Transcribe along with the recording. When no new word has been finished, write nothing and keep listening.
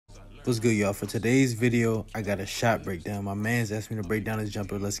What's good, y'all? For today's video, I got a shot breakdown. My man's asked me to break down his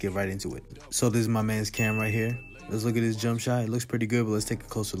jumper. Let's get right into it. So this is my man's cam right here. Let's look at his jump shot. It looks pretty good, but let's take a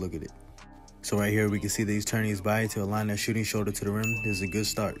closer look at it. So right here, we can see that he's turning his body to align that shooting shoulder to the rim. This is a good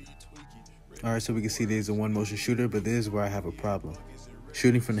start. All right, so we can see that he's a one-motion shooter, but this is where I have a problem.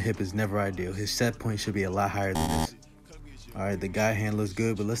 Shooting from the hip is never ideal. His set point should be a lot higher than this. All right, the guide hand looks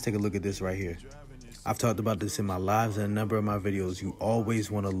good, but let's take a look at this right here. I've talked about this in my lives and a number of my videos. You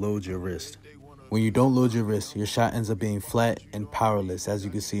always want to load your wrist. When you don't load your wrist, your shot ends up being flat and powerless, as you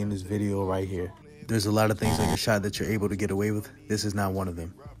can see in this video right here. There's a lot of things on your shot that you're able to get away with. This is not one of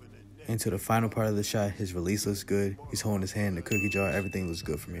them. And to the final part of the shot, his release looks good. He's holding his hand in the cookie jar. Everything looks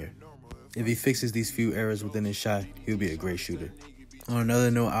good from here. If he fixes these few errors within his shot, he'll be a great shooter. On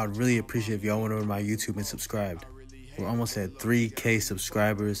another note, I would really appreciate if y'all went over to my YouTube and subscribed. We're almost at 3K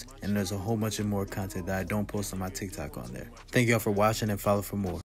subscribers, and there's a whole bunch of more content that I don't post on my TikTok on there. Thank y'all for watching and follow for more.